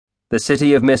The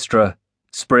city of Mistra,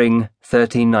 spring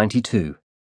 1392.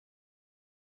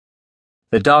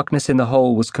 The darkness in the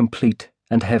hole was complete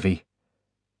and heavy,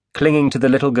 clinging to the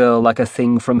little girl like a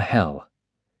thing from hell.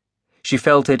 She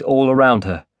felt it all around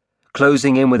her,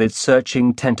 closing in with its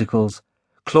searching tentacles,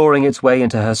 clawing its way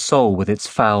into her soul with its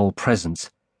foul presence.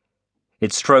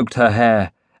 It stroked her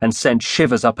hair and sent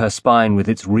shivers up her spine with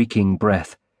its reeking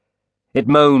breath. It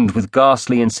moaned with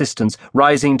ghastly insistence,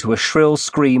 rising to a shrill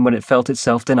scream when it felt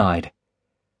itself denied.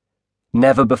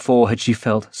 Never before had she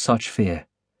felt such fear.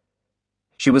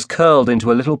 She was curled into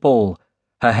a little ball,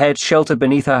 her head sheltered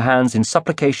beneath her hands in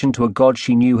supplication to a God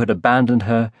she knew had abandoned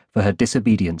her for her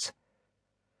disobedience.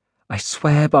 "I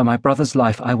swear by my brother's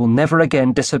life I will never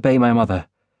again disobey my mother.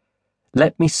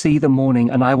 Let me see the morning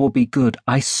and I will be good,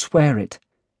 I swear it."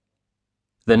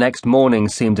 The next morning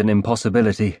seemed an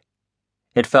impossibility.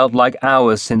 It felt like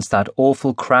hours since that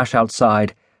awful crash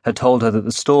outside had told her that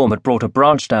the storm had brought a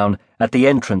branch down at the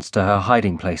entrance to her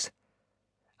hiding place.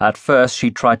 At first she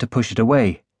tried to push it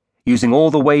away, using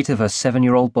all the weight of her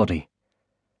 7-year-old body.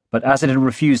 But as it had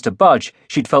refused to budge,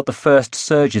 she'd felt the first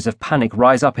surges of panic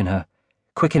rise up in her,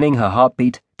 quickening her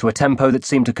heartbeat to a tempo that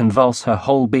seemed to convulse her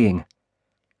whole being.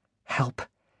 "Help!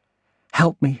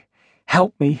 Help me!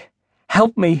 Help me!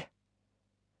 Help me!"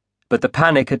 But the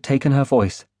panic had taken her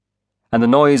voice, and the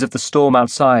noise of the storm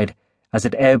outside, as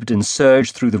it ebbed and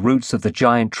surged through the roots of the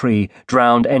giant tree,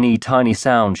 drowned any tiny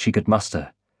sound she could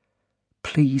muster.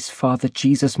 "Please, Father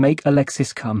Jesus, make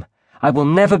Alexis come. I will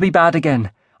never be bad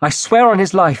again. I swear on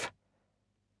his life."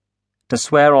 To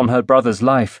swear on her brother's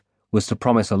life was to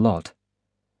promise a lot.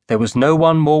 There was no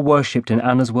one more worshipped in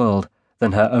Anna's world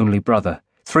than her only brother,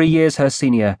 3 years her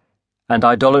senior, and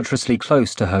idolatrously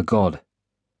close to her God.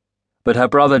 But her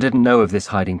brother didn't know of this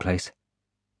hiding place.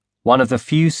 One of the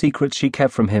few secrets she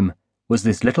kept from him was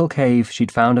this little cave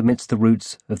she'd found amidst the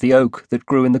roots of the oak that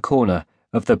grew in the corner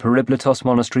of the Peribletos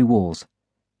monastery walls,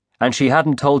 and she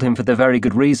hadn't told him for the very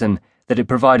good reason that it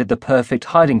provided the perfect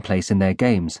hiding place in their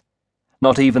games.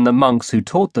 Not even the monks who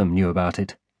taught them knew about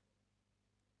it.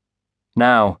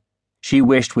 Now, she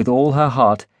wished with all her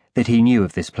heart that he knew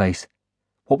of this place.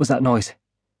 What was that noise?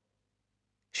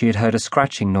 She had heard a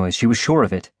scratching noise, she was sure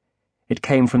of it. It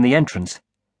came from the entrance.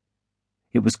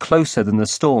 It was closer than the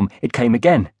storm. It came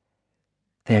again.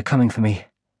 "They are coming for me."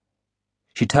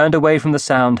 She turned away from the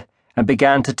sound and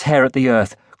began to tear at the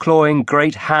earth, clawing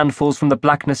great handfuls from the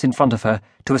blackness in front of her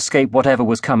to escape whatever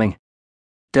was coming.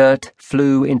 Dirt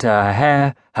flew into her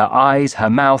hair, her eyes, her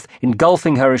mouth,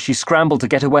 engulfing her as she scrambled to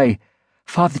get away.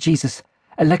 "Father Jesus,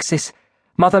 Alexis,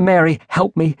 Mother Mary,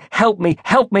 help me, help me,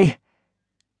 help me!"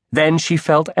 Then she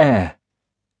felt air.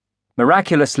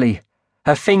 Miraculously,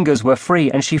 her fingers were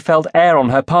free and she felt air on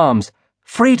her palms.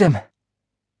 Freedom!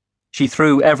 She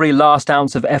threw every last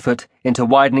ounce of effort into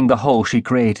widening the hole she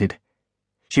created.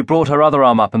 She brought her other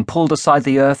arm up and pulled aside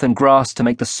the earth and grass to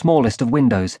make the smallest of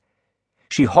windows.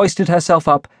 She hoisted herself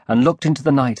up and looked into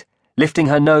the night, lifting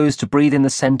her nose to breathe in the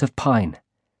scent of pine.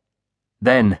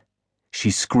 Then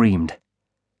she screamed.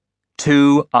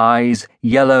 2 eyes,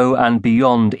 yellow and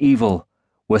beyond evil,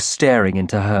 were staring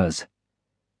into hers.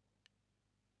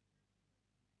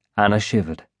 Anna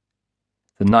shivered.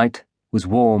 The night was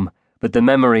warm, but the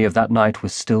memory of that night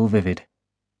was still vivid.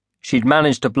 She'd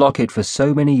managed to block it for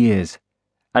so many years,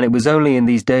 and it was only in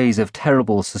these days of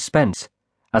terrible suspense,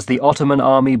 as the Ottoman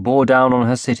army bore down on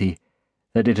her city,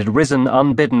 that it had risen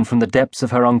unbidden from the depths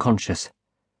of her unconscious.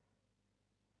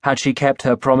 Had she kept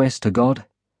her promise to God?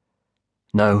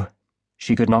 No,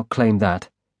 she could not claim that.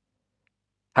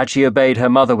 Had she obeyed her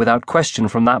mother without question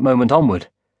from that moment onward?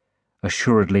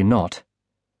 Assuredly not.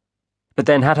 But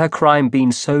then had her crime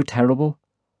been so terrible?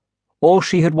 All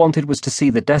she had wanted was to see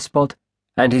the despot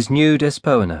and his new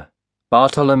despoina,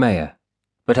 Bartolomea,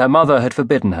 but her mother had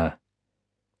forbidden her.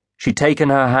 She'd taken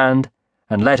her hand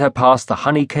and led her past the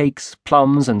honey cakes,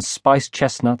 plums, and spiced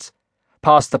chestnuts,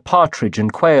 past the partridge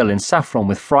and quail in saffron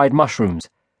with fried mushrooms,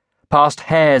 past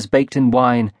hares baked in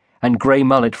wine and grey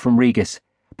mullet from Regis,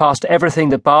 past everything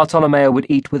that Bartolomea would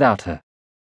eat without her.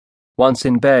 Once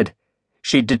in bed,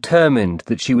 she'd determined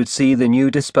that she would see the new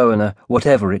despoina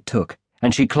whatever it took,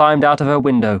 and she climbed out of her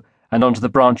window and onto the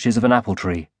branches of an apple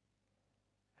tree.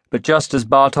 But just as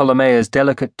Bartolomea's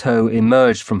delicate toe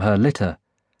emerged from her litter,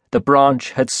 the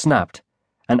branch had snapped,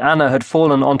 and Anna had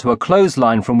fallen onto a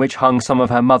clothesline from which hung some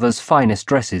of her mother's finest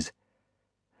dresses.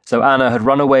 So Anna had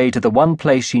run away to the one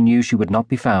place she knew she would not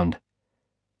be found.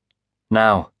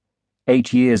 Now,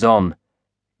 8 years on,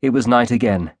 it was night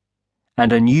again,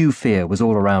 and a new fear was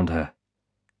all around her.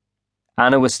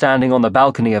 Anna was standing on the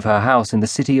balcony of her house in the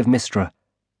city of Mistra,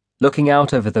 looking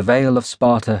out over the Vale of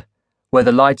Sparta, where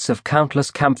the lights of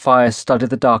countless campfires studded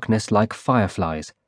the darkness like fireflies.